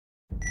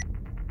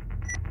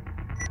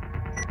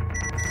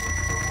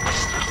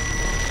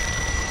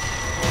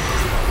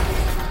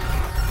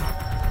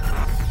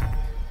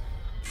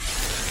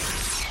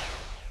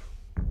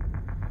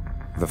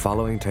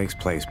following takes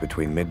place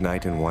between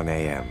midnight and 1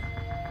 a.m.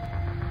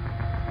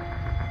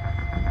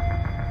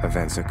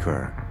 Events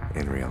occur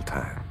in real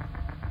time.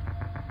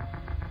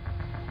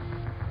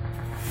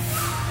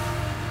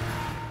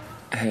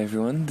 Hey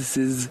everyone, this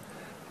is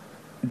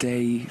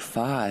day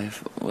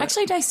 5. What?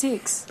 Actually, day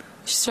 6.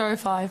 Show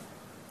 5.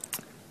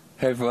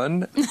 Hey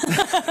everyone,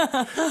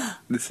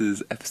 this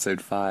is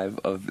episode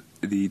 5 of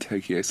the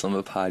Tokyo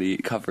Slumber Party,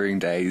 covering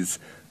days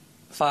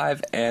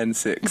 5 and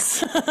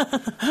 6.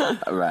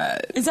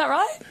 Right. Is that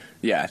right?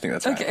 Yeah, I think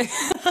that's right. Okay.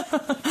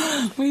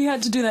 We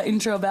had to do that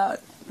intro about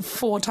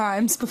 4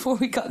 times before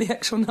we got the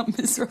actual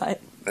numbers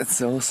right.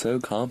 It's all so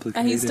complicated.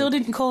 And he still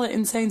didn't call it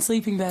insane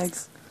sleeping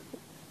bags.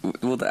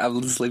 Well, I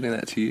was just leaving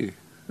that to you.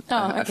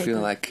 Oh, okay. I feel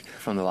good. like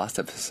from the last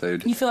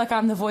episode... You feel like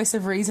I'm the voice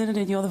of reason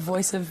and you're the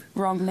voice of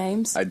wrong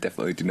names? I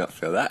definitely do not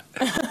feel that.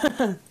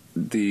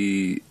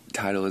 The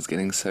title is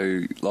getting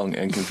so long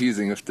and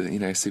confusing with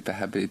the, super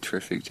happy,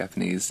 terrific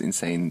Japanese,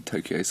 insane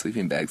Tokyo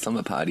sleeping bag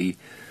slumber party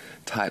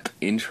type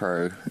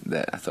intro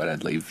that I thought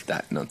I'd leave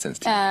that nonsense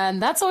to you.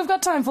 And that's all we've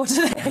got time for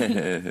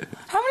today.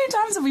 How many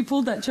times have we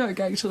pulled that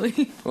joke,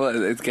 actually?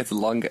 Well, it gets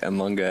longer and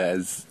longer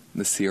as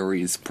the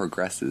series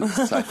progresses,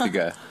 so I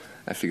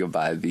figure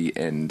by the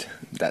end,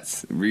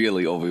 that's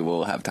really all we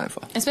will have time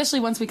for. Especially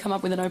once we come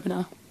up with an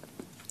opener.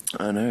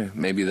 I know,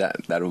 maybe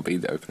that'll be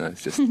the opener.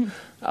 It's just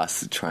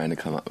us trying to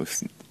come up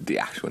with the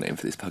actual name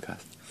for this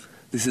podcast.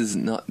 This is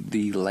not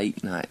the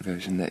late night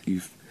version that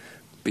you've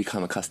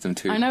become accustomed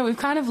to. I know, we're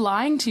kind of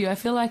lying to you. I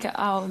feel like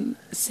our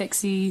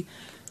sexy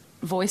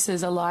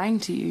voices are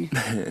lying to you.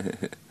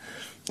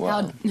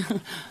 Wow.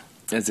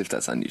 As if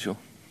that's unusual.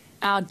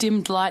 Our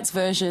dimmed lights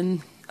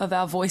version of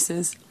our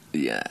voices.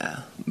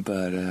 Yeah,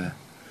 but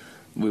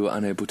we were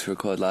unable to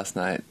record last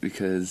night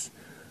because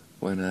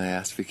when I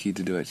asked Vicky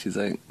to do it, she's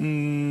like,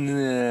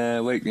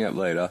 nah, wake me up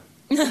later.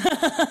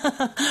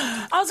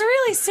 I was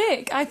really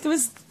sick. I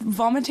was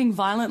vomiting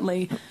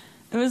violently.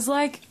 It was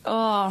like,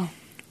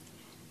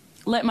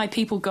 let my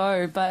people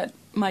go, but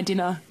my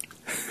dinner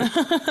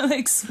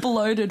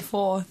exploded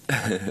forth.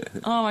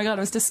 Oh my God,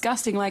 it was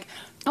disgusting. Like,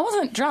 I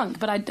wasn't drunk,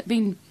 but I'd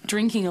been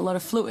drinking a lot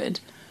of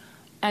fluid.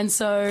 And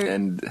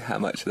how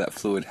much of that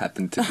fluid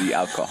happened to be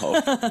alcohol?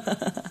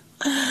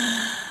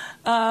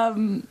 But I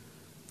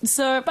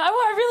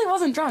really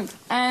wasn't drunk.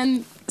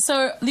 And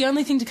so the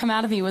only thing to come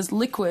out of me was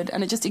liquid,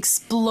 and it just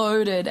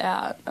exploded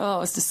out. Oh, it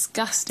was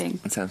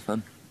disgusting. It sounds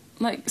fun.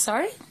 Like,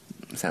 sorry?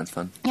 It sounds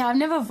fun. Yeah, I've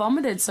never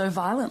vomited so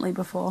violently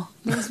before.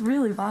 It was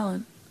really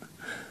violent.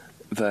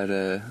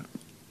 But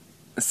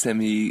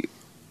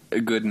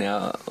semi-good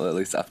now, or at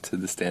least up to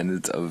the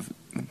standards of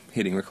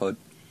hitting record.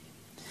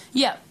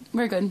 Yeah,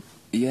 we're good.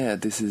 Yeah,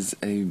 this is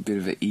a bit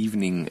of an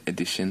evening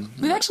edition.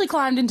 We've actually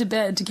climbed into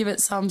bed to give it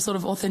some sort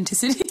of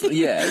authenticity.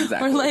 Yeah,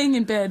 exactly. We're laying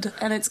in bed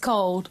and it's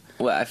cold.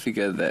 Well, I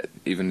figure that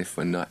even if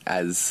we're not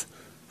as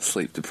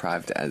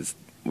sleep-deprived as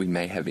we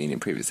may have been in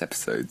previous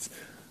episodes,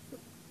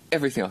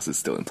 everything else is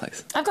still in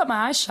place. I've got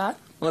my eyes shut.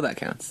 Well, that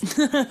counts.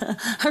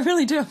 I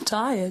really do. I'm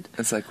tired.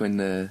 It's like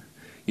when,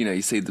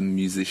 you see the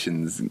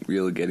musicians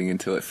really getting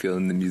into it,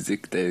 feeling the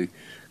music, they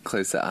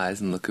close their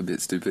eyes and look a bit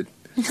stupid.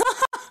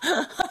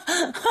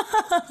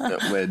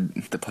 We're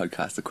the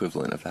podcast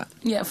equivalent of that.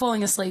 Yeah,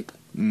 falling asleep.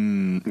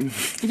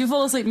 If you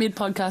fall asleep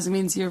mid-podcast, it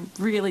means you're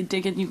really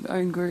digging your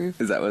own groove.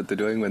 Is that what they're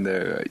doing when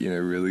they're,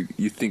 really...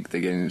 You think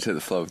they're getting into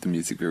the flow of the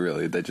music, but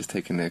really they're just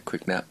taking a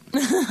quick nap?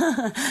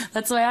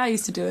 That's the way I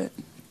used to do it.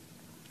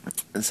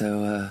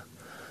 So,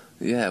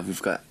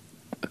 we've got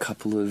a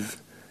couple of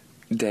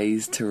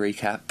days to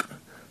recap,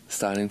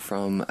 starting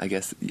from, I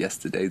guess,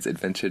 yesterday's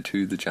adventure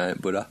to the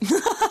giant Buddha.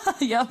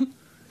 Yep.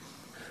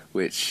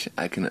 Which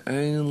I can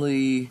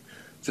only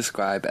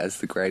describe as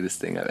the greatest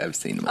thing I've ever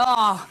seen in my life.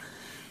 Oh,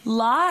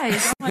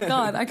 lies. Oh my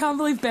God. I can't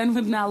believe Ben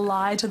would now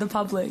lie to the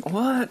public.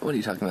 What? What are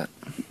you talking about?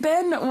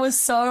 Ben was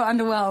so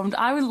underwhelmed.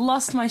 I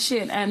lost my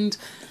shit and,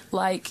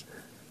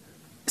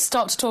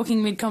 stopped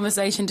talking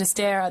mid-conversation to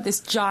stare at this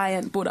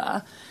giant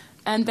Buddha.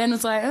 And Ben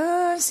was like,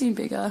 I've seen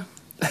bigger.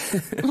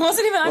 It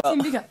wasn't even I've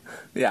seen bigger.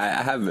 Yeah,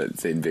 I haven't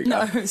seen bigger.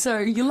 No, so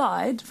you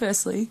lied,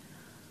 firstly.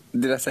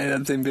 Did I say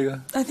I've seen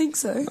bigger? I think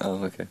so.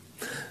 Oh, okay.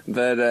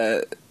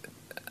 But,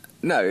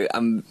 no,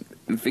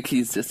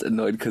 Vicky's just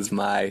annoyed because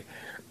my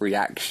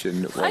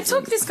reaction wasn't... I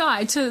took this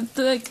guy to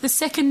the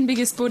second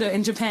biggest Buddha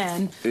in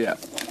Japan. Yeah.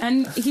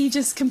 And he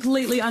just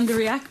completely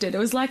underreacted. It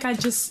was like I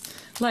just,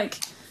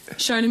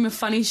 shown him a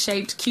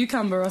funny-shaped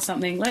cucumber or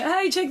something. Like,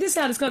 hey, check this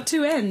out, it's got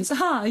 2 ends.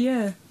 Aha,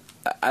 yeah.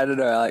 I don't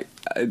know,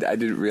 I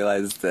didn't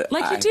realise that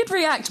you did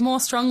react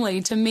more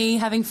strongly to me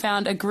having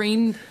found a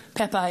green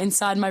pepper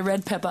inside my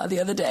red pepper the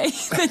other day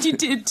than you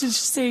did to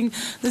seeing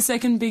the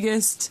second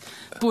biggest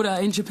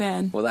Buddha in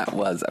Japan. Well, that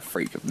was a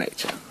freak of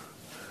nature.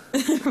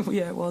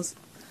 Yeah, it was.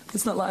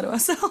 Let's not lie to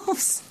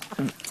ourselves.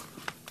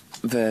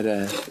 But,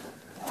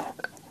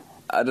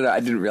 I don't know, I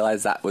didn't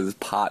realise that was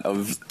part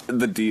of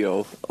the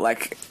deal.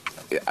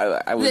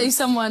 I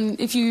was...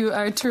 If you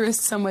are a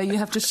tourist somewhere, you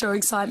have to show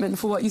excitement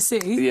for what you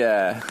see.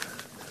 Yeah.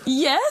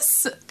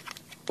 Yes?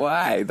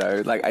 Why,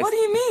 though? What do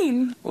you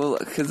mean? Well,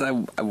 because I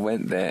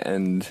went there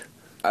and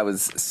I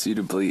was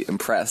suitably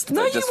impressed.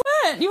 No, but you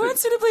weren't. You weren't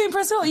suitably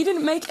impressed at all. You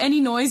didn't make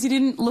any noise. You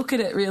didn't look at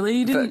it, really.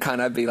 You didn't. But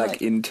can't I be,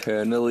 like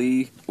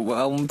internally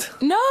whelmed?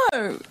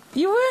 No,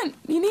 you weren't.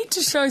 You need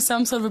to show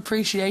some sort of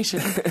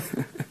appreciation,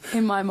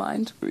 in my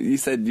mind. You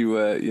said you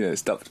were,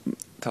 stopped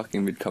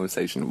talking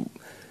mid-conversation.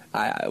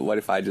 What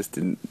if I just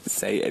didn't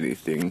say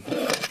anything?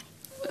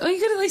 Well, you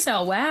could at least say,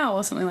 oh, wow,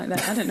 or something like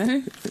that. I don't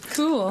know.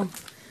 Cool.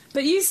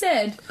 But you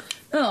said,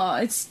 oh,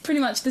 it's pretty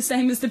much the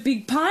same as the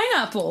big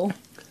pineapple.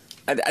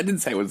 I didn't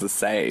say it was the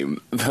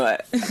same,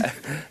 but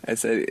I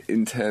said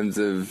in terms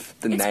of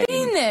the name. It's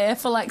been there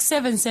for like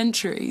 7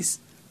 centuries.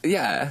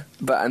 Yeah,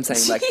 but I'm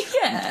saying like...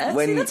 yeah,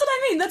 see, that's what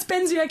I mean. That's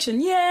Ben's reaction.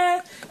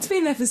 Yeah, it's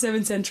been there for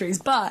 7 centuries,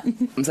 but...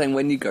 I'm saying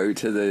when you go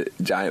to the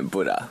giant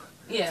Buddha,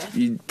 yeah,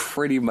 you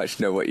pretty much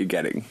know what you're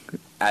getting,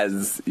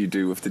 as you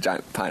do with the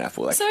giant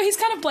pineapple. Like, so he's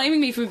kind of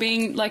blaming me for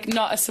being, like,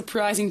 not a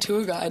surprising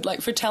tour guide,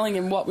 like, for telling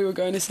him what we were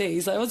going to see.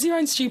 He's like, well, it's your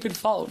own stupid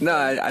fault. No,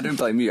 I don't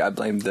blame you. I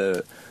blame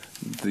the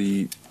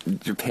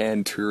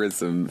Japan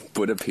tourism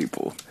Buddha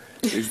people.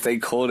 Is they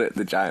called it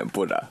the giant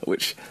Buddha,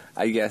 which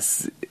I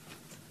guess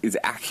is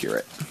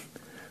accurate,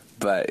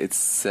 but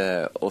it's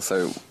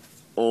also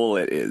all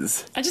it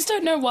is. I just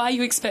don't know why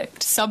you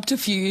expect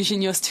subterfuge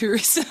in your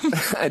tourism.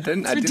 It's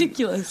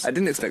ridiculous. I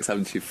didn't expect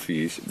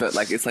subterfuge, but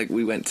like it's like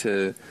we went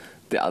to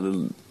the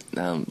other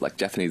like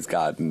Japanese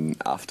garden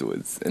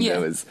afterwards, and Yeah.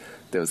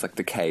 there was like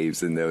the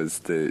caves, and there was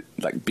the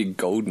like big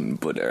golden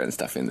Buddha and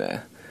stuff in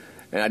there,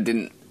 and I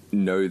didn't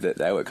know that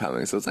they were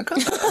coming, so it's like,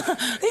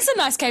 oh. These are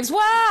nice caves.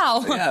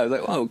 Wow. Yeah, I was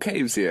like, oh,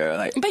 caves here.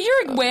 Like, But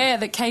you're aware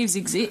that caves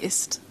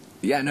exist.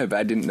 yeah, no, but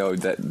I didn't know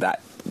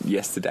that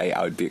yesterday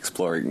I would be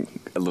exploring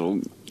a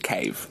little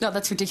cave. No,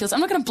 that's ridiculous.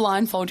 I'm not going to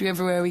blindfold you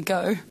everywhere we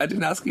go. I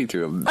didn't ask you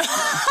to.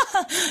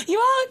 You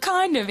are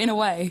kind of, in a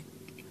way.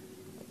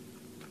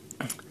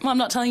 Well, I'm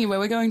not telling you where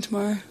we're going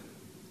tomorrow.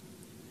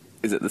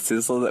 Is it the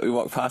Sizzler that we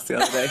walked past the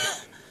other day?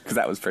 Because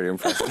that was pretty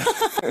impressive.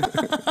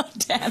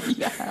 Damn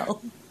you,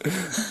 hell.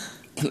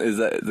 Is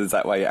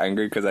that why you're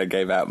angry? Because I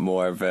gave out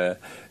more of a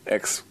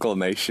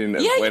exclamation.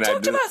 Of Yeah, you when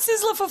talked about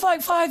Sizzler for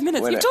like 5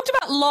 minutes. You've talked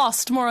about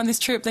Lost more on this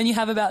trip than you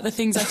have about the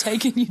things I've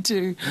taken you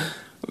to.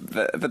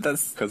 But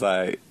that's because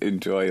I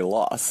enjoy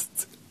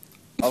Lost.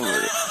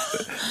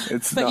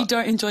 It's But not, you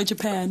don't enjoy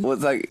Japan. Well,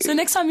 it's like, So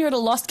next time you're at a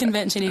Lost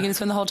convention, you're going to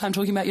spend the whole time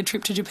talking about your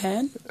trip to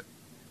Japan?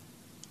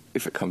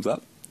 if it comes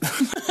up.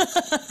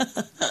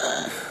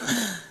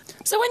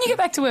 So when you get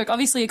back to work,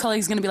 obviously your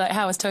colleague's going to be like,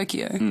 how was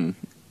Tokyo?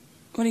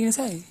 What are you going to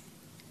say?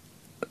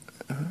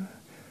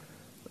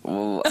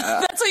 Well,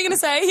 That's what you're going to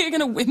say? You're going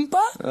to whimper?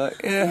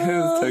 yeah,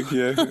 it was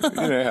Tokyo. You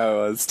know how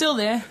it was. Still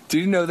there. Do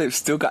you know they've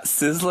still got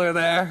Sizzler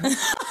there?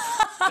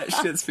 That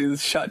shit's been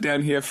shut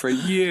down here for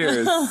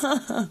years.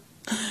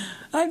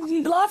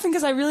 I'm laughing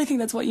because I really think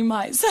that's what you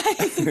might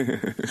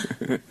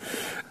say.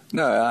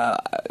 No,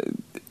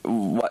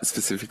 what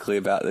specifically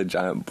about the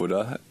giant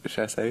Buddha,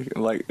 should I say?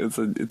 Like, it's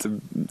a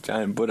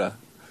giant Buddha.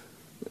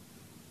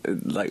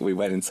 Like, we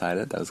went inside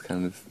it. That was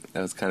kind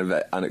of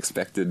an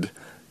unexpected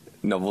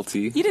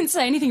novelty. You didn't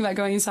say anything about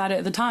going inside it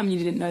at the time. You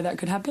didn't know that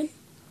could happen?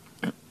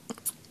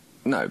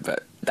 No,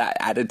 but that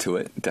added to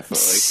it,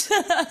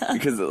 definitely.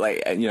 Because,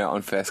 like,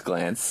 on first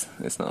glance,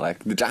 it's not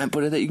like the giant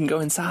Buddha that you can go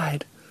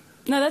inside.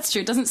 No, that's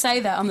true. It doesn't say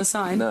that on the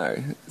sign. No.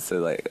 So,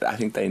 like, I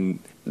think they need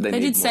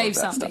did more save of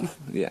that something. stuff.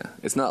 Yeah.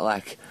 It's not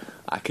like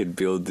I could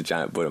build the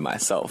giant Buddha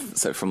myself.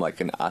 So from, like,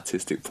 an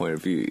artistic point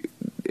of view,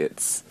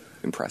 it's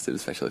impressive,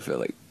 especially for,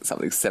 like,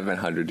 something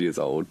 700 years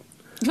old.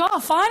 Oh,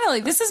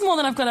 finally. This is more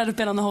than I've got out of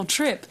bed on the whole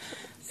trip.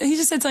 He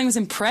just said something was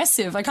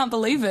impressive. I can't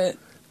believe it.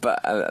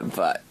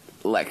 But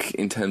like,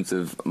 in terms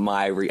of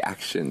my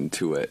reaction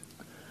to it,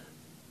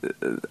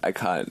 I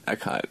can't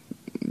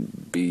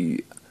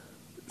be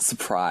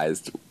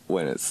surprised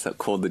when it's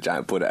called the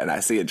giant Buddha and I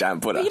see a giant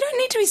Buddha. But you don't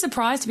need to be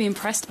surprised to be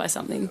impressed by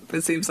something.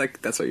 It seems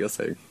like that's what you're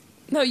saying.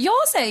 No,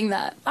 you're saying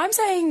that. I'm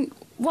saying,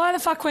 why the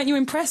fuck weren't you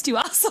impressed, you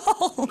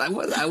asshole? I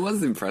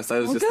was impressed. I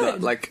was just good.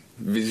 not, like,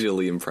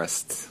 visually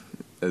impressed.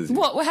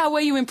 What? How were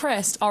you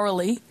impressed?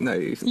 Orally? No.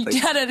 You Like,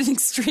 had an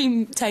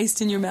extreme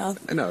taste in your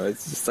mouth. no,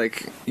 it's just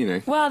like,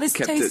 Wow, this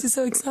taste is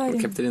so exciting.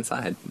 Kept it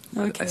inside.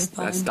 Okay, I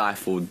fine.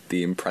 stifled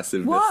the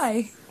impressiveness.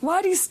 Why?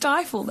 Why do you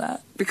stifle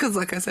that? Because,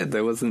 like I said,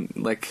 there wasn't,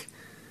 like...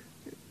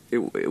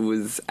 It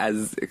was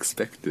as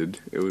expected.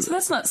 It was. So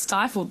that's not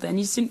stifled then.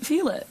 You just didn't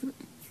feel it.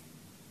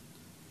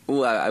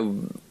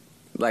 Well,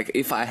 like,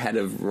 if I had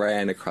have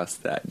ran across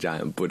that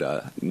giant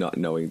Buddha, not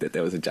knowing that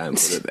there was a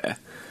giant Buddha there.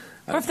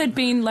 Or if there'd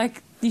been,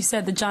 like you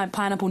said, the giant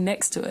pineapple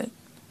next to it.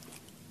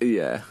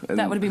 Yeah.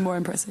 That would have been more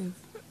impressive.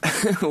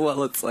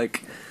 Well, it's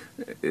like,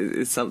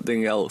 it's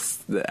something else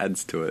that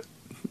adds to it.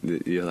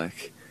 You're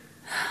like,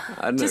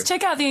 I don't know. Just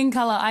check out the in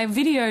colour. I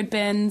videoed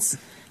Ben's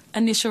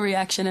initial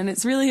reaction, and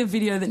it's really a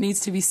video that needs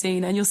to be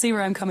seen, and you'll see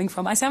where I'm coming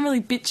from. I sound really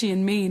bitchy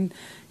and mean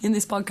in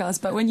this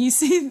podcast, but when you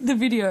see the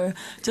video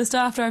just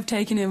after I've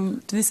taken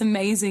him to this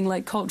amazing,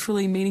 like,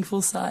 culturally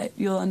meaningful site,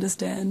 you'll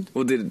understand.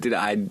 Well, did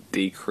I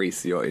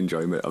decrease your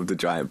enjoyment of the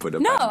giant Buddha?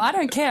 No, I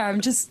don't care.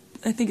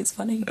 I think it's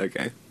funny.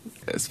 Okay.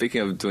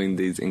 Speaking of doing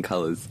these in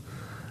colours,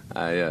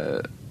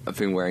 I've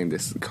been wearing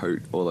this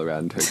coat all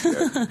around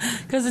Tokyo.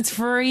 Because it's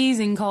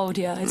freezing cold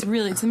here. It's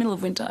the middle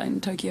of winter in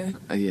Tokyo.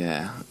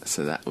 Yeah,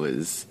 so that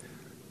was,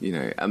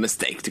 a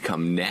mistake to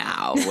come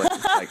now.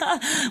 It's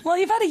like, Well,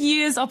 you've had a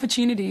year's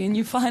opportunity and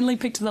you finally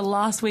picked the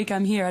last week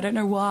I'm here. I don't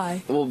know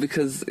why. well,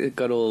 because it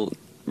got all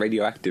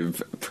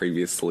radioactive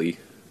previously.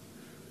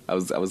 I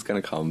was going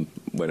to come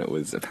when it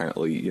was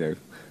apparently,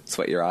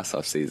 sweat your ass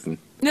off season.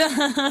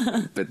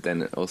 But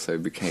then it also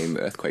became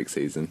earthquake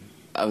season.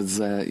 I was,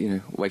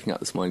 waking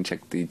up this morning,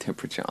 checked the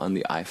temperature on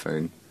the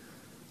iPhone,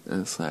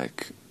 and it's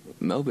like,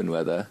 Melbourne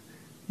weather.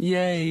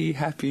 Yay,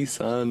 happy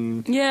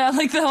sun. Yeah,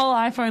 like the whole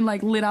iPhone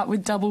lit up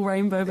with double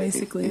rainbow,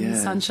 basically, and the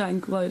Yeah. sunshine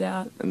glowed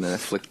out. And then I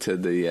flicked to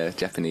the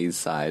Japanese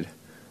side,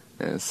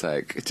 and it's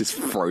like, it just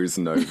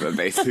frozen over,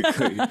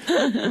 basically.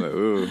 I'm like,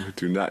 ooh,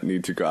 do not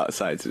need to go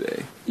outside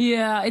today.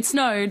 Yeah, it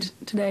snowed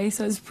today,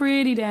 so it's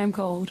pretty damn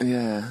cold.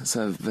 Yeah,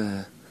 so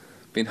I've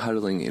been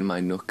huddling in my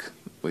nook,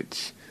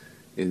 which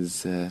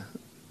is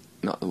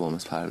not the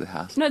warmest part of the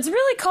house. No, it's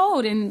really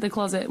cold in the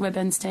closet where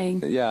Ben's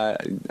staying. Yeah,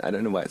 I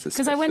don't know why it's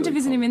Because I went to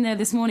visit him in there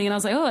this morning and I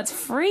was like, oh, it's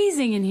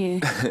freezing in here.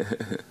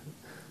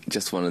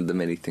 Just one of the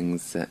many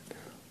things that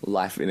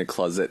life in a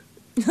closet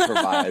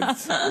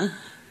provides. Yeah,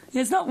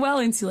 it's not well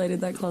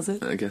insulated, that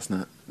closet. I guess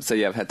not. So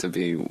yeah, I've had to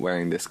be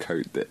wearing this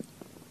coat that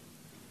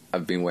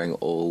I've been wearing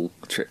all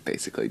trip,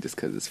 basically, just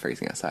because it's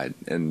freezing outside.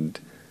 And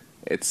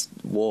it's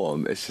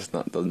warm, it's just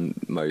not the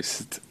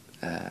most...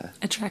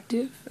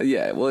 Attractive?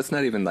 Yeah, well, it's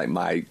not even like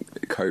my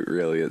coat,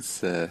 really.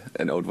 It's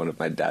an old one of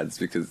my dad's,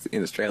 because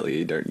in Australia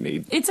you don't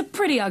need... It's a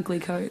pretty ugly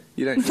coat.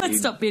 You don't Let's need...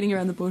 stop beating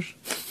around the bush.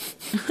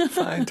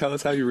 Fine, tell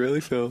us how you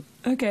really feel.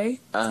 Okay,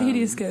 it's a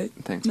hideous coat.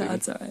 Thanks, No, baby.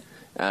 it's alright.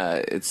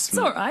 It's It's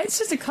alright, it's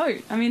just a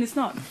coat. I mean, it's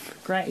not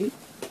great.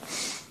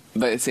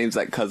 But it seems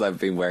like because I've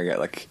been wearing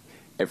it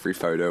every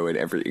photo and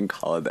every in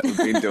colour that we've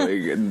been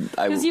doing, and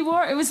Because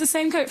it was the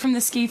same coat from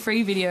the Ski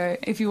Free video,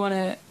 if you want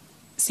to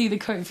see the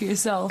coat for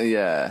yourself.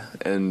 Yeah,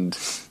 and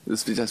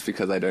it's just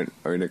because I don't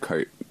own a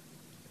coat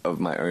of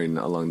my own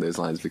along those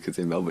lines, because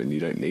in Melbourne you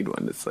don't need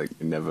one. It's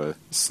never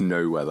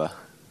snow weather.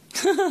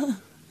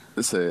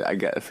 So I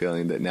get a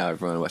feeling that now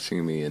everyone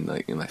watching me and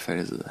in my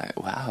photos is like,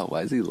 wow,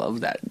 why does he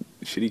love that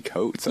shitty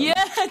coat so Yeah,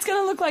 much? it's going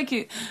to look like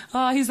it.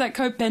 Oh, he's that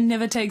coat Ben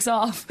never takes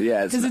off.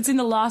 Yeah, Because it's in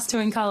the last two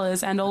in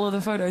colours and all of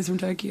the photos from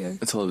Tokyo.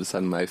 It's all of a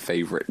sudden my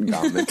favourite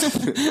garment.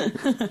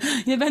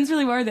 Yeah, Ben's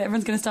really worried that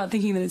everyone's going to start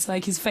thinking that it's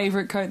his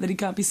favourite coat that he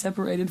can't be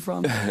separated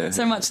from.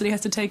 So much that he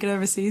has to take it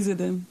overseas with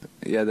him.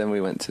 Yeah, then we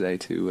went today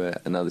to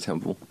another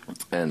temple,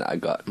 and I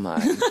got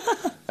my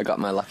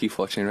lucky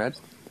fortune read.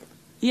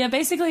 Yeah,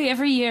 basically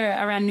every year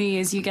around New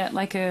Year's you get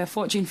a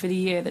fortune for the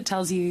year that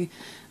tells you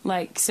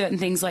certain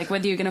things,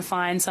 whether you're going to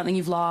find something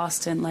you've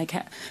lost, and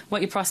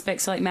what your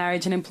prospects for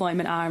marriage and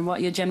employment are, and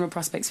what your general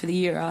prospects for the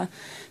year are.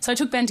 So I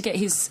took Ben to get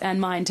his and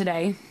mine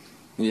today.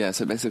 Yeah,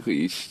 so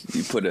basically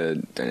you put a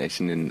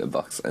donation in a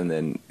box and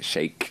then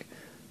shake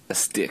a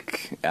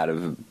stick out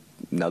of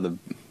another,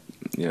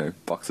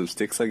 box of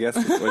sticks, I guess.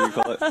 What do you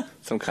call it?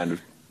 Some kind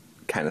of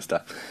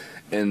canister.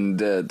 And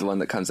the one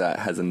that comes out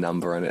has a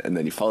number on it, and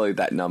then you follow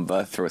that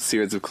number through a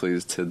series of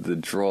clues to the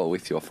drawer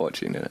with your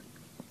fortune in it.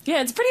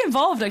 Yeah, it's pretty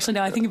involved, actually,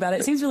 now I think about it.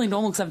 It seems really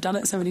normal because I've done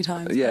it so many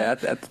times. Yeah, at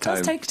the time. It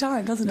does take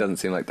time, doesn't It it? doesn't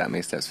seem like that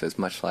many steps, but it's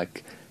much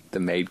like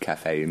the Maid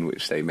café, in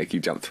which they make you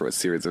jump through a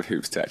series of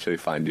hoops to actually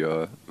find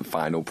your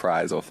final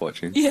prize or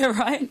fortune. Yeah,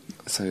 right?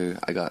 So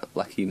I got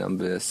lucky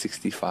number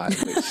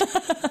 65, which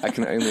I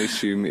can only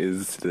assume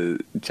is the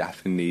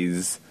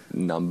Japanese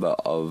number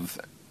of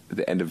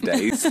the end of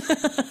days.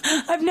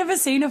 I've never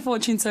seen a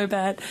fortune so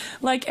bad.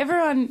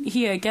 Everyone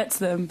here gets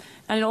them,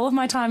 and in all of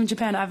my time in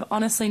Japan, I've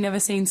honestly never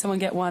seen someone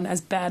get one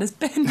as bad as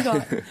Ben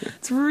got.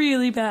 It's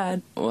really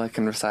bad. Well, I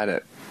can recite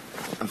it.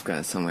 I've got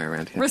it somewhere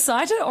around here.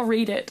 Recite it or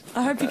read it?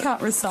 I hope you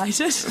can't recite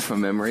it.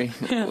 From memory.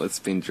 Yeah. Well, it's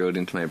been drilled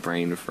into my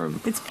brain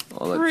from... It's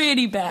all that.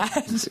 pretty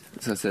bad.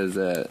 So it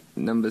says,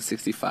 number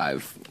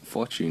 65,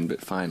 fortune, but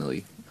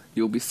finally,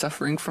 you'll be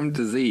suffering from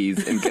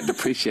disease and get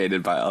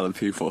depreciated by other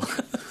people.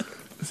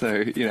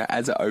 So,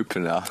 as an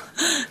opener...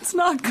 It's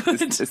not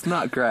good. It's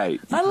not great.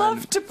 I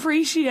love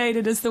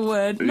depreciated as the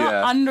word, not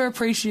Yeah.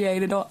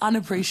 underappreciated or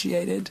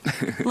unappreciated.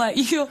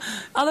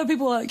 Other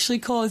people actually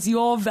cause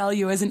your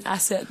value as an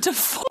asset to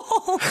fall.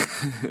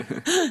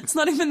 It's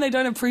not even they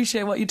don't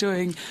appreciate what you're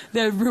doing,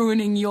 they're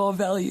ruining your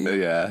value.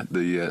 Yeah,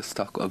 the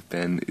stock of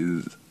Ben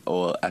is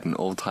at an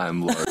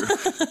all-time low.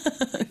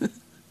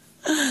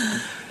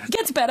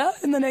 Gets better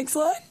in the next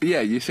line.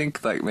 Yeah, you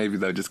think maybe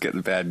they'll just get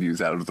the bad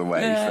news out of the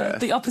way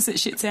first. The opposite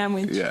shit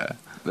sandwich. Yeah,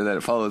 but then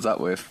it follows up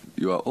with,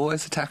 you are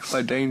always attacked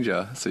by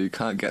danger, so you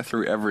can't get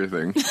through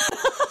everything.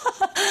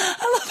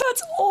 I love how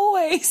it's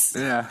always.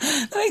 Yeah.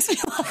 That makes me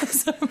laugh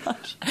so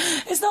much.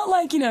 It's not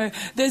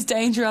there's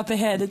danger up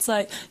ahead. It's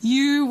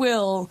you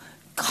will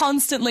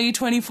constantly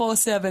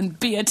 24/7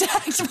 be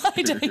attacked by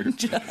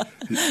danger.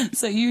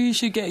 So you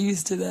should get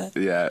used to that.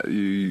 Yeah,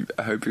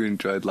 I hope you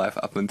enjoyed life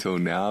up until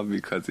now,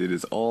 because it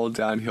is all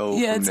downhill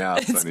from now,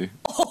 Sonny.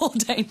 All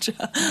danger.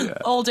 Yeah.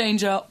 All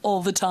danger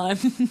all the time.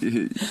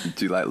 Do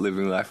you like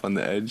living life on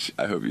the edge?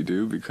 I hope you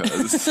do,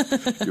 because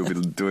you'll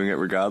be doing it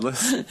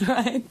regardless.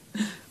 Right.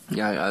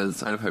 Yeah, I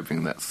was kind of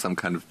hoping that's some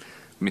kind of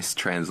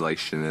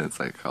mistranslation, and it's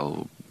like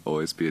I'll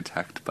always be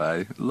attacked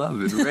by love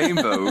and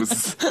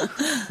rainbows.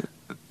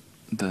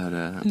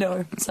 But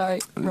No,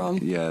 sorry, wrong.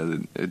 Yeah,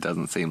 it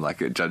doesn't seem like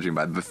it, judging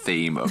by the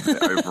theme of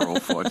the overall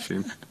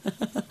fortune.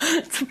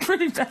 It's a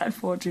pretty bad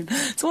fortune.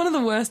 It's one of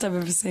the worst I've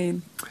ever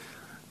seen.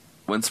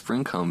 When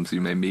spring comes,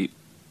 you may meet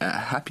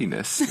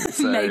happiness.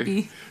 So,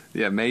 Maybe.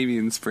 Yeah, maybe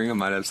in spring I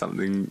might have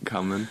something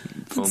coming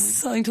for me.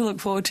 Something to look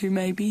forward to,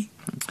 maybe.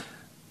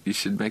 You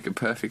should make a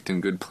perfect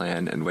and good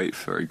plan and wait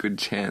for a good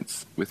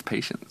chance with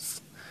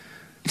patience.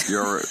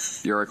 Your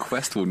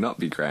request will not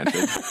be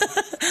granted.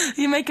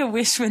 You make a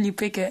wish when you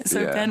pick it, so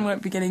Yeah. Ben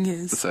won't be getting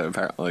his. So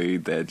apparently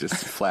they're just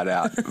flat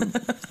out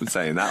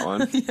saying that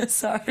one. Yeah,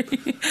 sorry.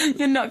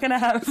 You're not going to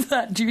have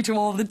that due to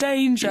all the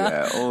danger.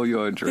 Yeah, all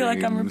your dreams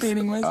like I'm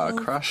repeating myself.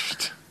 are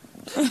crushed.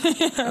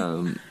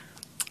 The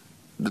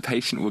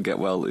patient will get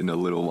well in a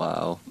little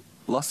while.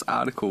 Lost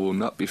article will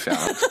not be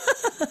found.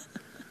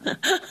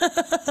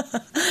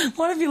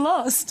 What have you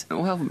lost?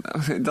 Well,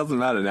 it doesn't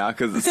matter now,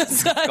 because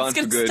it's So gone it's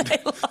for going to good.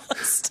 stay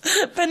lost.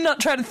 Ben, not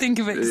try to think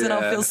of it, because then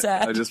I'll feel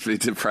sad. I'll just be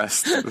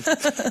depressed.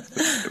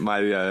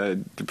 My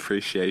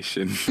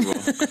depreciation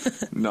will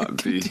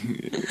not be...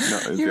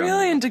 You're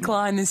really in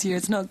decline this year.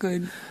 It's not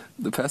good.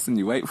 The person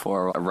you wait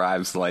for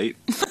arrives late.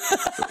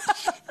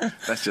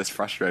 That's just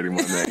frustrating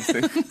more than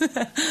anything.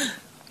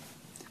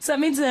 So that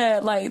means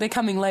they're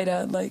coming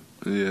later.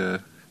 Yeah.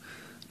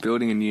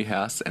 Building a new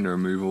house and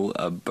removal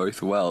are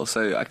both well.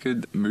 So I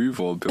could move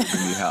or build a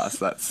new house.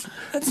 That's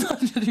not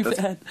too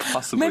bad.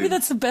 possibly... Maybe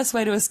that's the best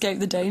way to escape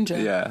the danger.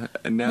 Yeah.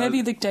 And now...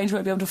 Maybe the danger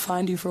won't be able to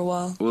find you for a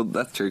while. Well,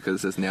 that's true,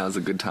 because now is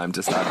a good time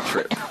to start a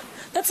trip.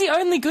 That's the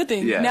only good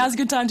thing. Yeah. Now's a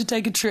good time to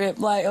take a trip.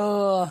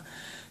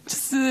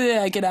 Just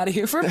get out of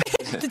here for a bit.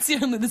 That's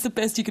the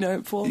best you can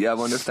hope for. Yeah, I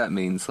wonder if that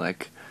means,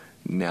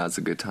 now's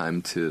a good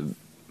time to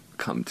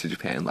come to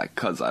Japan,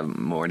 because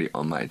I'm already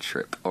on my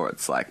trip. Or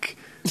it's like...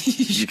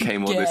 You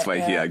came all this way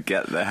here.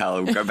 Get the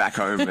hell. Go back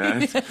home,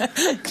 man.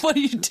 What are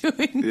you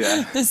doing?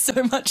 Yeah. There's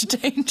so much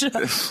danger.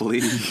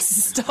 Please.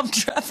 Stop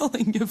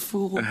traveling, you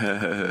fool.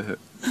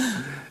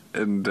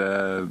 And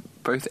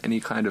both any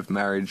kind of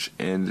marriage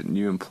and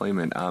new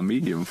employment are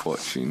medium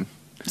fortune.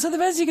 So the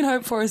best you can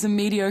hope for is a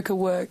mediocre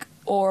work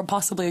or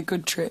possibly a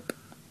good trip.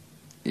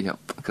 Yep,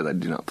 because I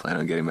do not plan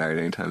on getting married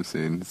anytime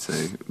soon. So,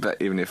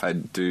 but even if I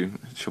do,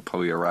 she'll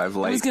probably arrive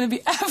late. It's going to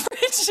be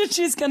average and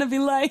she's going to be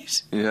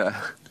late.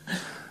 Yeah.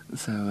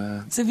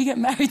 So if you get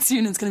married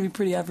soon, it's going to be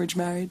pretty average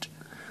marriage.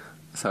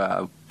 So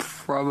I'll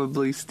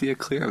probably steer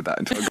clear of that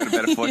until I get a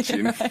better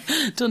fortune. Yeah, right.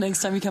 Till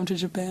next time you come to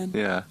Japan.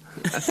 Yeah.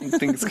 I think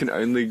things can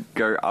only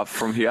go up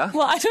from here.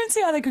 Well, I don't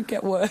see how they could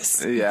get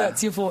worse. Yeah.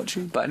 That's your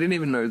fortune. But I didn't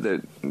even know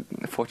that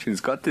fortunes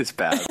got this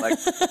bad. I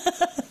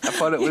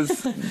thought it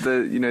was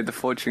the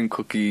fortune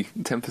cookie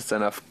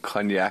 10% off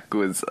cognac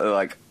was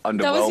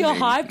underwhelming. That was your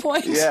high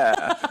point?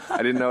 Yeah. I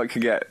didn't know it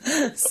could get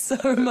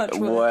so much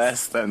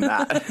worse than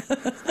that.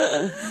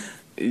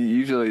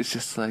 Usually it's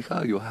just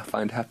you'll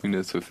find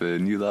happiness with a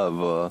new love,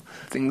 or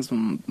things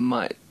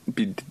might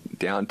be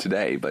down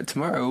today, but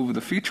tomorrow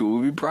the future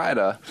will be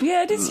brighter.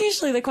 Yeah, it is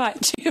usually they're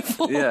quite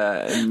cheerful.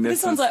 Yeah. And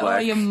this one's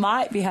you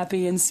might be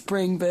happy in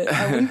spring, but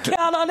I wouldn't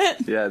count on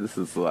it. Yeah, this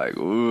is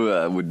ooh,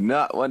 I would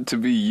not want to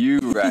be you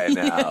right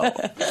now.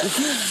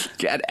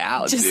 Get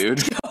out, Just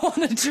dude. Go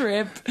on a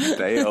trip.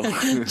 Bail.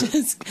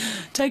 Just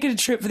take a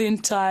trip for the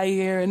entire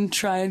year and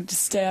try and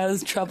just stay out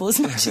of trouble as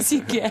much as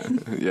you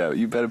can. Yeah,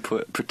 you better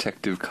put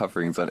protective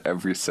coverings on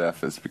every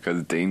surface,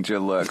 because danger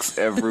lurks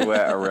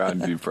everywhere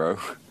around you, bro.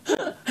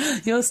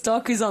 Your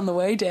stock is on the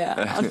way down.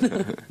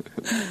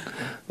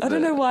 I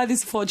don't know why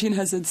this fortune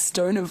has a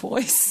stoner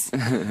voice,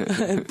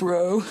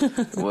 bro.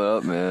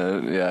 Well,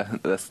 man, yeah,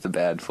 that's the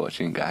bad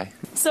fortune guy.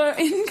 So,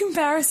 in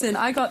comparison,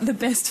 I got the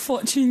best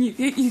fortune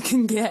you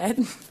can get.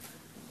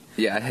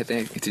 Yeah, I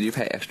think. Did you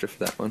pay extra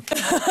for that one?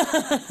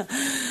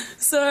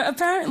 So,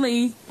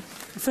 apparently,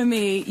 for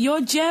me,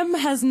 your gem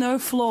has no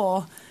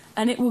flaw,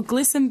 and it will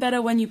glisten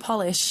better when you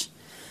polish.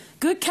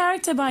 Good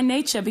character by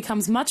nature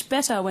becomes much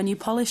better when you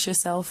polish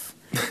yourself.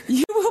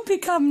 You will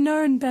become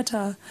known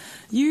better.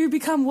 You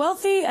become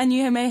wealthy, and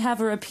you may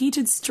have a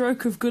repeated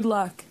stroke of good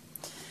luck.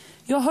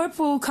 Your hope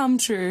will come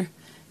true.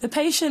 The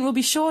patient will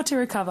be sure to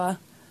recover.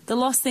 The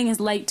lost thing is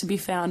late to be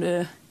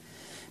found.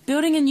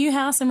 Building a new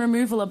house and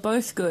removal are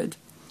both good.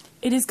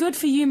 It is good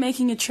for you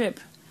making a trip.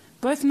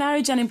 Both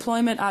marriage and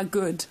employment are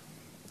good.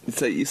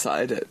 So you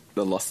cited it.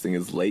 The lost thing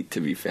is late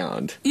to be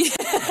found.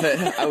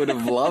 Yeah. I would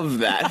have loved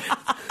that.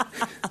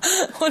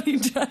 What are you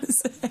trying to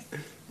say?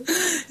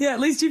 Yeah,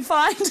 at least you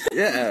find it.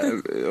 Yeah,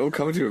 it'll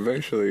come to you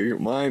eventually.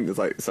 Mine is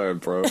sorry,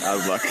 bro, out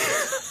of luck.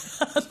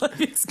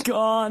 It's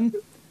gone.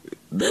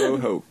 No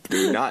hope.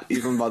 Do not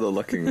even bother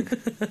looking.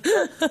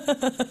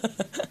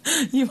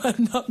 You are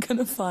not going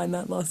to find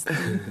that lost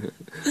thing.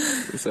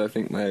 So I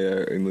think my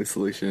only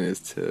solution is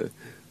to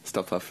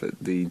stop off at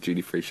the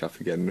duty-free shop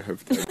again and hope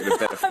that I get a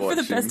better fortune. For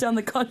the best on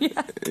the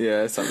cognac.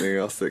 Yeah, something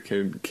else that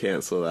can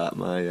cancel out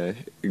my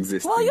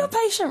existing... Well, your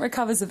patient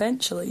recovers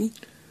eventually.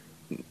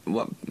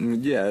 What?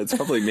 Yeah, it's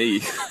probably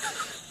me.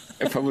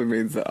 It probably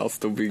means that I'll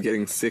still be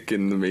getting sick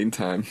in the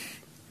meantime.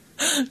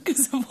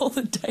 Because of all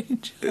the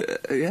danger.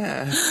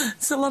 Yeah.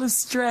 It's a lot of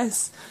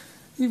stress.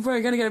 You're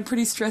probably going to get a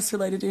pretty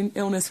stress-related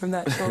illness from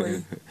that,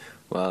 surely.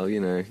 Well, you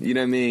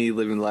know me,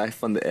 living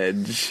life on the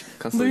edge.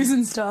 Constantly,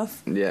 Losing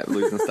stuff. Yeah,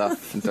 losing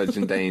stuff,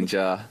 dodging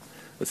danger.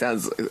 It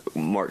sounds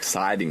more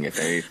exciting, if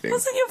anything.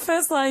 Wasn't your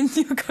first line,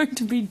 you're going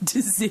to be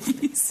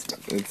diseased?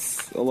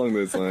 It's along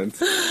those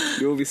lines.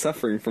 You will be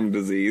suffering from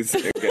disease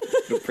and get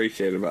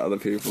appreciated by other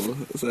people.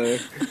 So...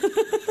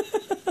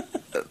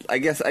 I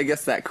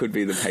guess that could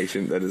be the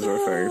patient that is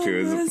referring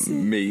to as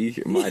me,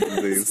 my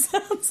disease.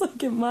 Sounds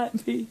like it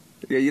might be.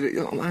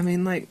 Yeah, I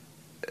mean, like,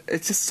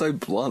 it's just so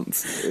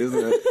blunt,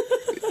 isn't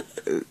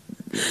it?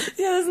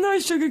 Yeah, there's no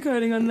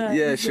sugarcoating on that.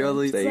 Yeah,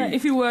 surely. It's like,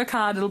 if you work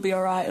hard, it'll be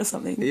alright or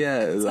something.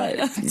 Yeah, it's like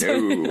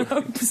no.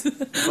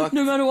 Fuck.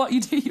 No matter what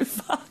you do, you're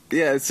fucked.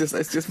 Yeah, it's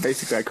just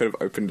basically I could have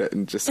opened it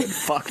and just said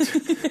fucked.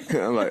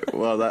 I'm like,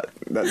 well, that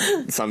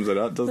sums it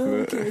up, doesn't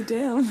it? Okay,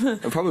 damn.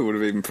 I probably would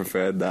have even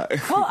preferred that.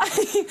 Well,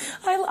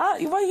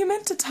 well, you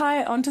meant to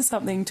tie it onto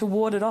something to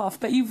ward it off,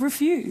 but you've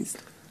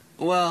refused.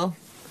 Well,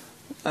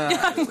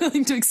 I'm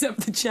willing to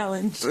accept the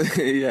challenge.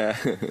 Yeah.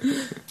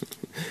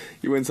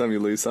 You win some, you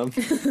lose some.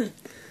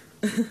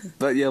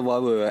 But yeah,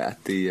 while we were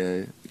at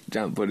the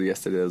Giant Buddha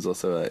yesterday, there was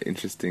also an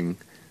interesting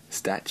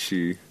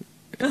statue.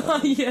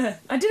 Oh, yeah.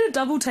 I did a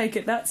double take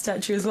at that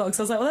statue as well, because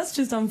I was like, well, that's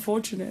just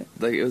unfortunate.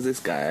 Like, it was this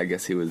guy, I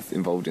guess he was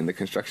involved in the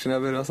construction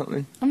of it or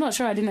something. I'm not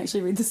sure, I didn't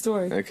actually read the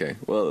story. Okay,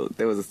 well,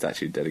 there was a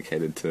statue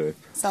dedicated to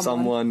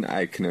someone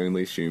I can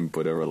only assume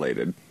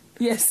Buddha-related.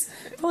 Yes,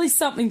 probably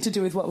something to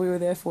do with what we were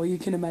there for, you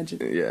can imagine.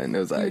 Yeah, and it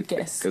was like, you would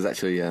guess. It was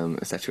actually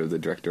a statue of the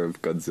director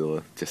of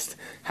Godzilla, just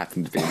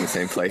happened to be in the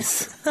same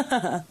place.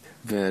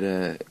 But,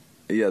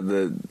 yeah,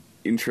 the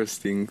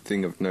interesting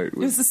thing of note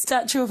was... It was the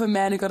statue of a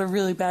man who got a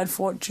really bad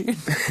fortune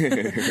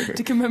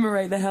to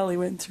commemorate the hell he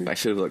went through. I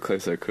should have looked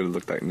closer, it could have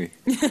looked like me.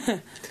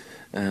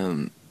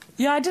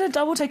 Yeah, I did a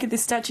double take at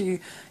this statue,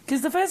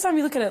 because the first time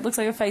you look at it, it looks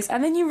like a face,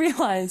 and then you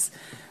realise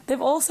they've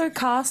also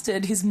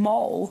casted his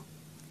mole.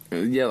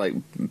 Yeah, like,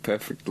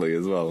 perfectly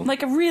as well.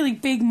 Like a really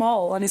big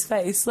mole on his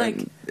face. Like,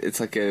 and it's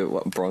like a,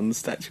 bronze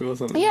statue or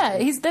something? Yeah,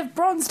 they've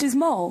bronzed his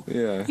mole.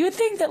 Yeah. You would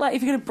think that, like,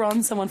 if you're going to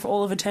bronze someone for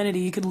all of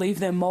eternity, you could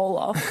leave their mole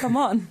off. Come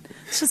on.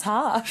 It's just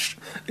harsh.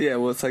 Yeah,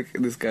 well, it's like,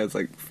 this guy's,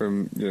 like,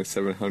 from,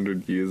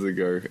 700 years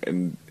ago,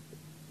 and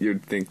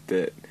you'd think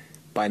that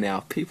by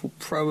now people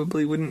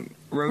probably wouldn't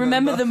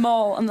remember the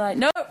mole. And they're like,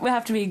 nope, we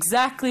have to be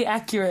exactly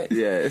accurate.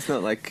 Yeah, it's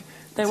not like...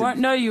 They won't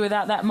know you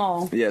without that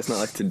mole. Yeah, it's not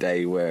like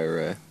today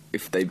where...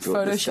 if they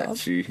built the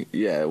statue,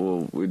 yeah,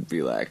 well, we'd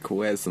be like,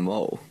 where's the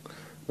mole?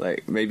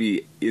 Like,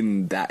 maybe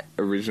in that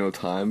original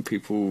time,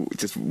 people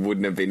just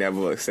wouldn't have been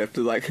able to accept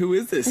it. Like, who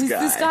is this guy? Who's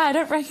this guy? I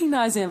don't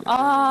recognise him.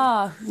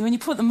 When you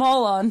put the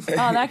mole on.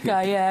 That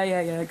guy.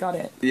 Yeah, got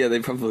it. Yeah, they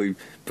probably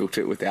built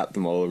it without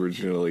the mole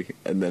originally,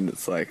 and then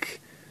it's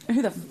like...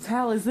 Who the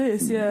hell is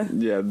this? Yeah.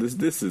 Yeah,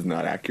 this is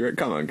not accurate.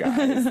 Come on,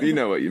 guys. You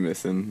know what you're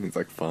missing. It's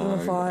like,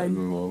 fine. Fine. The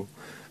mole.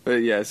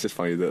 But yeah, it's just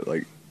funny that,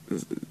 like,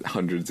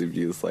 hundreds of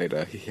years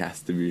later, he has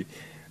to be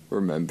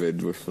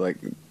remembered with, like,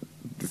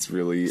 this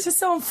really... It's just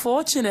so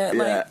unfortunate.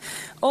 Yeah. Like,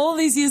 all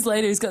these years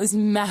later, he's got this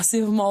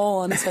massive mole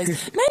on his face.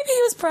 Maybe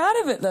he was proud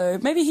of it, though.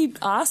 Maybe he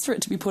asked for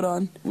it to be put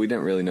on. We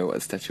don't really know what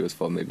the statue was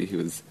for. Maybe he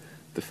was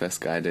the first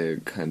guy to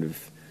kind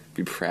of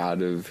be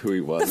proud of who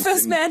he was. The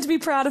first man to be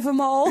proud of a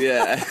mole.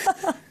 Yeah.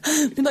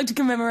 We'd like to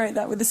commemorate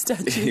that with a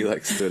statue. He,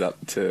 like, stood up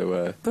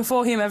to...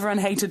 Before him, everyone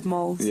hated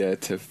moles. Yeah,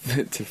 to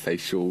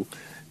facial...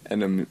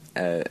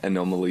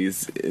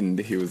 anomalies, and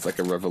he was like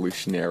a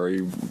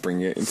revolutionary,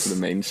 bringing it into the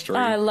mainstream.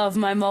 I love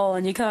my mole,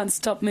 and you can't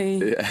stop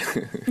me. Yeah.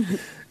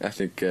 I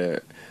think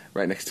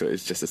right next to it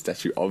is just a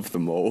statue of the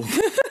mole.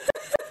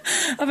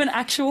 Of an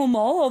actual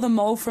mole, or the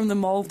mole from the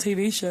Mole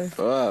TV show?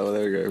 Oh, well,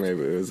 there we go.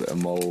 Maybe it was a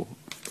mole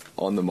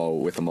on the mole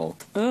with a mole.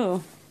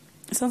 Oh,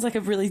 it sounds like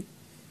a really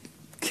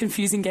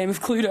confusing game of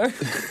Cluedo.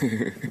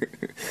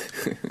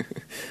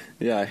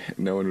 Yeah,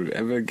 no one would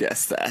ever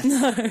guess that.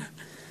 No.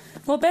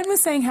 Well, Ben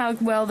was saying how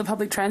well the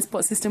public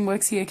transport system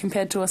works here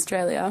compared to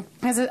Australia.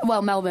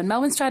 Melbourne.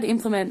 Melbourne's tried to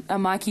implement a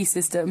Myki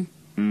system.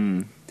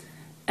 Mm.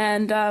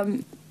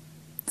 And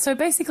so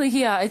basically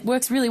here, it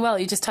works really well.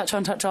 You just touch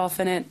on, touch off,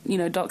 and it,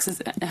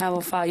 doxes how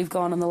far you've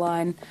gone on the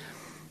line.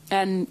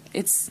 And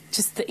it's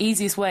just the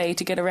easiest way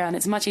to get around.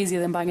 It's much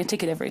easier than buying a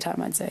ticket every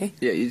time, I'd say.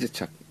 Yeah, you just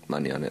chuck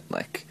money on it.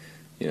 Like,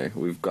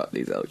 we've got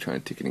these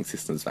electronic ticketing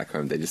systems back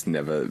home. They just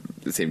never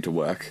seem to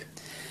work.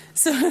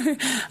 So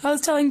I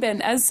was telling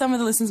Ben, as some of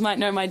the listeners might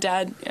know, my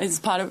dad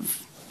is one of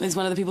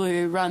the people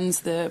who runs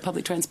the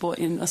public transport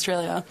in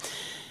Australia.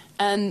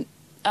 And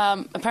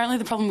apparently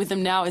the problem with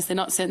them now is they're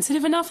not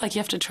sensitive enough. Like, you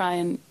have to try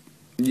and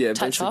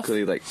touch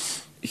basically, off. like,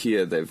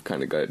 here they've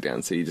kind of got it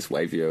down, so you just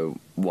wave your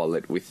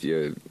wallet with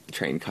your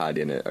train card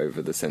in it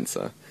over the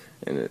sensor,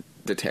 and it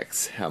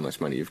detects how much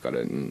money you've got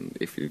and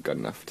if you've got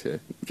enough to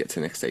get to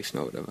the next station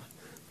or whatever.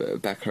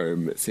 But back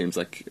home, it seems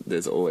like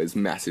there's always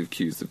massive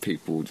queues of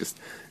people just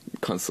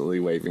constantly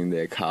waving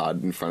their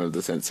card in front of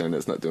the sensor and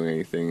it's not doing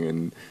anything,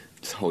 and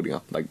just holding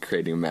up, like,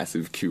 creating a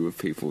massive queue of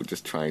people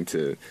just trying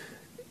to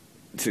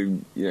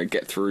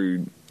get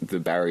through the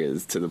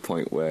barriers to the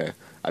point where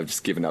I've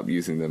just given up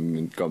using them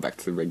and gone back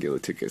to the regular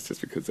tickets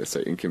just because they're so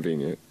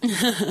inconvenient.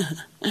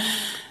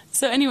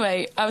 So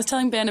anyway, I was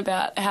telling Ben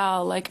about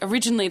how, like,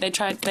 originally they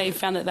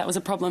found that was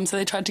a problem, so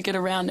they tried to get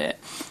around it.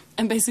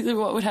 And basically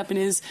what would happen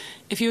is,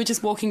 if you were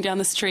just walking down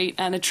the street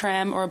and a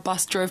tram or a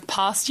bus drove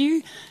past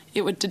you,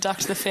 it would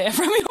deduct the fare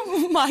from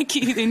your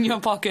Mikey in your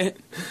pocket.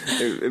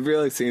 It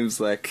really seems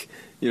like,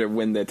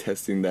 when they're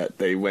testing that,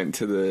 they went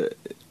to the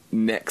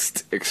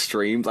next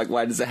extreme. Like,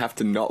 why does it have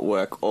to not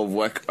work or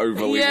work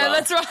overly well? Yeah,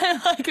 that's right.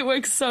 Like, it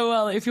works so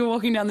well. If you're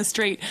walking down the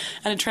street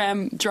and a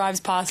tram drives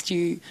past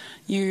you,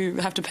 you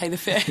have to pay the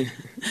fare.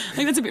 I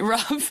think that's a bit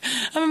rough.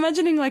 I'm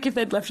imagining, like, if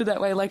they'd left it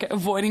that way, like,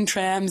 avoiding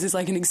trams is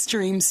like an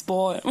extreme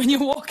sport when you're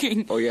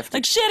walking. Or you have to...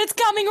 Like, shit, it's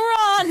coming,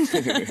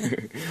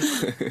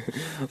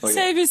 run!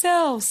 Save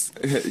yourselves.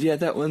 Yeah,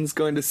 that one's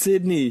going to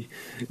Sydney.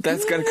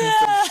 That's going to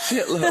cost a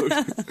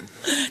shitload.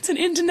 It's an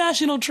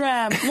international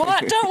tram.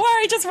 What? Don't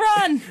worry, just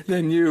run.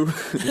 They knew.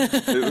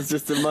 It was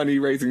just a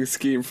money-raising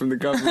scheme from the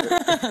government.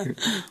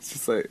 It's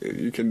just like,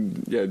 you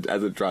can,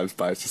 as it drives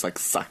by, it's just like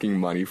sucking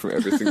money from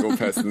every single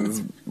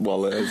person's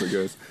wallet as it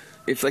goes.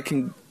 If they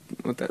can...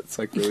 Well, that's,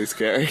 like, really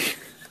scary.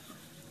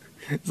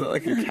 Is that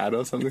like a cat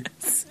or something?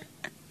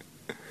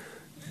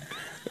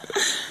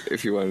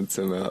 If you wanted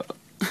some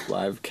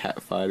live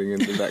cat fighting in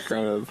the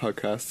background of the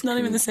podcast. Not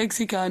even the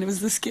sexy kind, it was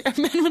the scary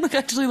man when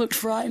actually looked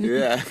frightened.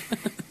 Yeah.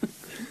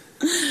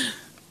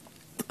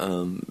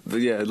 But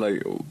yeah,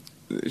 like,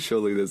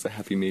 surely there's a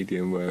happy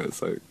medium where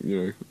it's like,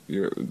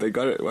 they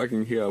got it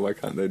working here, why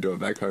can't they do it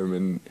back home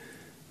and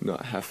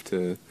not have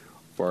to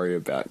worry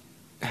about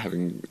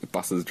having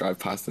buses drive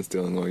past and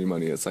stealing all your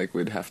money? It's like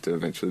we'd have to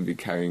eventually be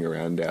carrying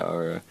around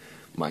our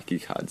Mikey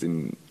cards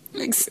in...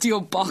 Like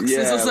steel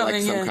boxes or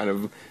something, like some kind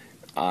of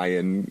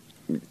iron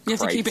You have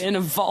to keep it in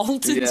a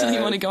vault until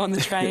you want to go on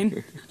the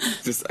train.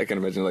 Just, I can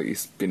imagine, like, you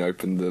spin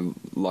open the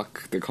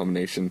lock, the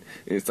combination,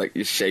 and it's like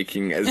you're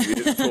shaking as you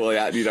pull it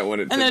out and you don't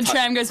want it to... And then a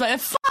tram goes by,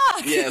 fuck!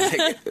 Yeah,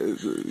 like,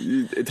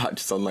 it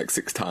touches on, like,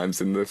 6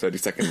 times in the 30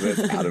 seconds that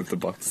it's out of the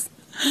box.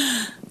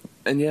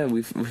 And yeah,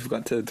 we've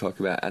got to talk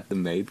about at the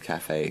Maid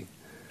café,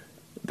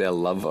 their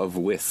love of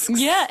whisks.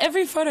 Yeah,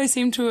 every photo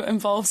seemed to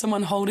involve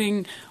someone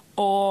holding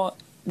or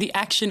the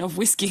action of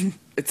whisking.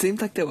 It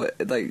seemed like they were,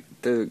 like,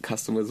 the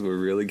customers were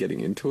really getting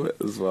into it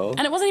as well.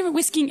 And it wasn't even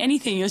whisking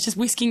anything, it was just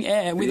whisking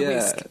air with a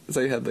whisk. So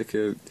you had, like,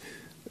 a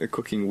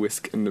cooking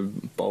whisk in a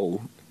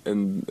bowl,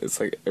 and it's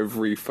like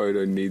every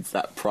photo needs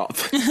that prop.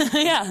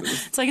 Yeah,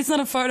 it's like it's not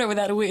a photo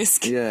without a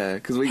whisk. Yeah,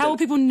 because how will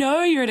people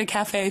know you're at a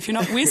cafe if you're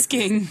not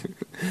whisking?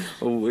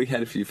 Well, we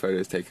had a few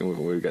photos taken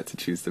where we got to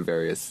choose the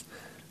various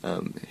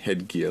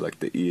headgear, like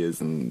the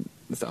ears and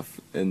stuff,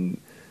 and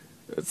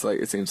it's like,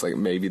 it seems like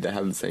maybe they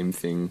have the same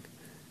thing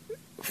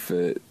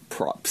for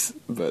props,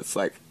 but it's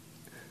like,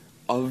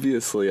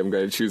 obviously I'm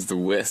going to choose the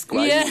whisk.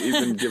 Why are you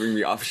even giving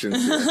me options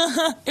here?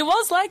 It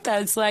was like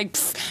that. It's like,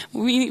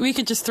 we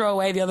could just throw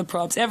away the other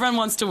props. Everyone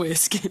wants to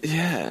whisk.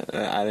 Yeah,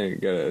 I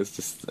don't get it. It's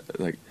just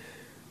like,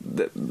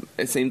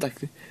 it seemed like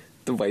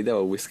the way they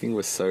were whisking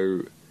was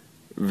so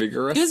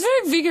vigorous. It was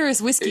very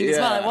vigorous whisking as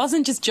well. It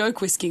wasn't just joke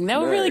whisking. They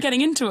were really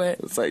getting into it.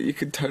 It's like, you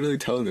could totally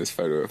tell in this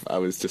photo if I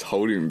was just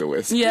holding the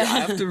whisk. Yeah. I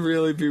have to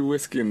really be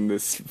whisking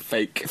this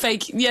fake,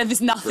 this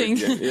nothing.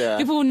 Yeah.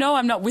 People will know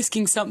I'm not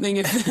whisking something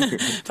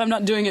if I'm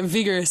not doing it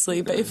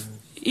vigorously, but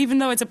even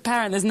though it's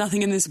apparent there's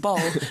nothing in this bowl,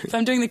 if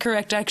I'm doing the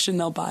correct action,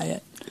 they'll buy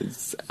it.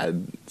 It's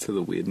add to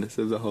the weirdness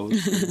of the whole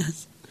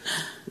experience.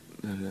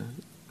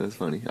 That's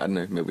funny. I don't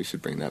know, maybe we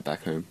should bring that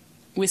back home.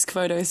 Whisk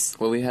photos.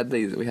 Well, we had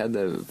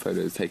the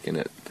photos taken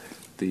at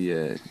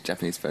the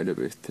Japanese photo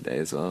booth today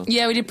as well.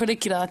 Yeah, we did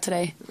particular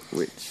today.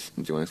 Which,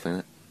 do you want to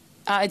explain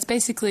that? It's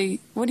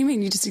basically, what do you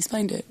mean? You just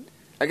explained it.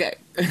 Okay.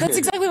 That's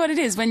exactly what it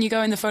is when you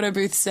go in the photo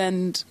booths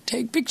and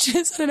take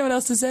pictures. I don't know what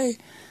else to say.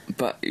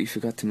 But you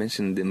forgot to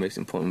mention the most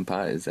important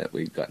part is that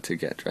we got to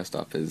get dressed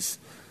up as...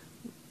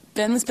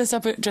 Ben was dressed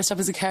up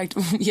as a character.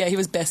 Yeah, he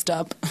was best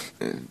up.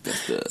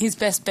 Best up. He's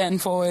best Ben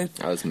forward.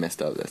 I was messed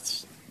up,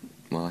 that's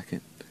more like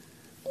it.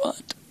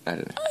 What? I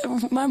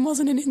don't know. Mine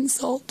wasn't an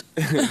insult.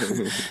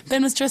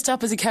 Ben was dressed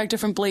up as a character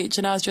from Bleach,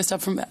 and I was dressed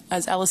up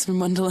as Alice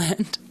from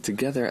Wonderland.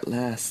 Together at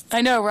last.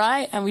 I know,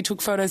 right? And we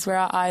took photos where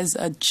our eyes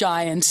are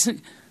giant.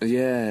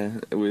 Yeah,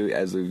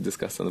 as we've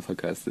discussed on the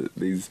podcast, that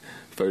these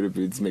photo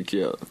booths make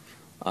your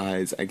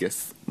eyes, I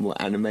guess, more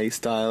anime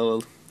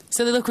style.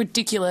 So they look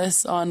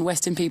ridiculous on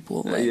Western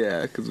people.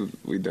 Yeah, because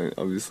we don't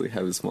obviously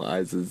have as small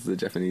eyes as the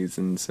Japanese,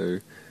 and so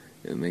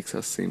It makes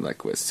us seem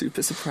like we're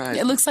super surprised.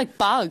 It looks like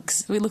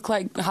bugs. We look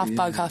like half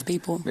bug, half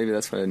people. Maybe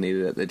that's what I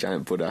needed at the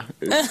giant Buddha.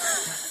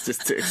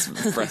 Just to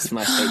express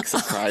my fake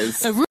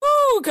surprise.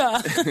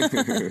 Aruga!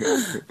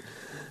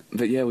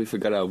 But yeah, we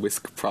forgot our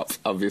whisk prop,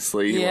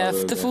 obviously. Yeah,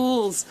 the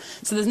fools.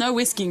 So there's no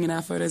whisking in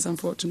our photos,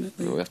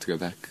 unfortunately. We'll have to go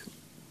back.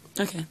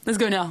 Okay, let's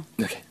go now.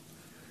 Okay.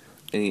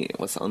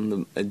 What's on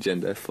the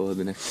agenda for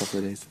the next couple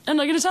of days? I'm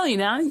not going to tell you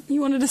now.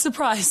 You wanted a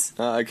surprise.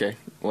 Okay.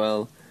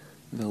 Well,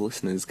 the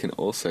listeners can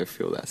also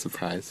feel that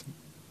surprise.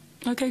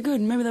 Okay,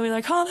 good. Maybe they'll be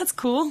like, oh, that's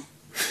cool.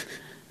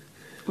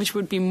 Which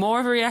would be more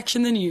of a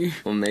reaction than you.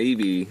 Or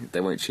maybe they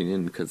won't tune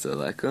in because they're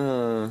like,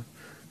 oh,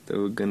 they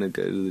were going to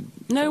go to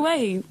the... No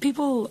way.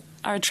 People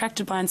are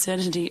attracted by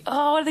uncertainty.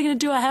 Oh, what are they going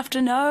to do? I have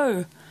to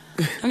know.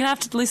 I'm going to have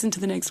to listen to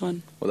the next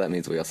one. Well, that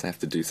means we also have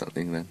to do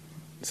something then.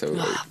 So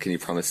can you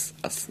promise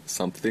us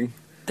something?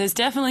 There's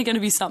definitely going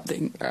to be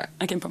something. All right.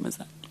 I can promise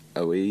that.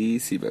 Away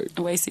seaboat.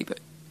 Away seaboat.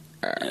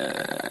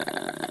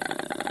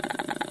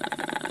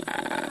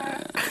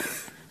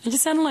 It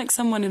just sounded like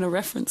someone in a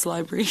reference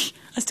library.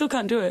 I still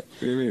can't do it. What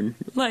do you mean?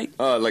 Like...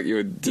 Oh, like you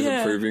were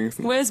disapproving?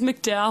 Yeah. Where's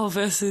McDowell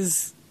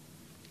versus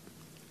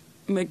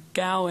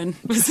McGowan?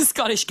 It was a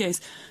Scottish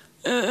case.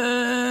 Third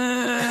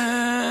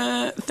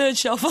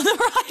shelf on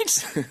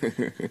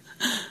the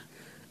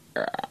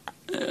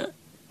right.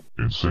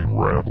 Insane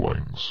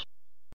ramblings.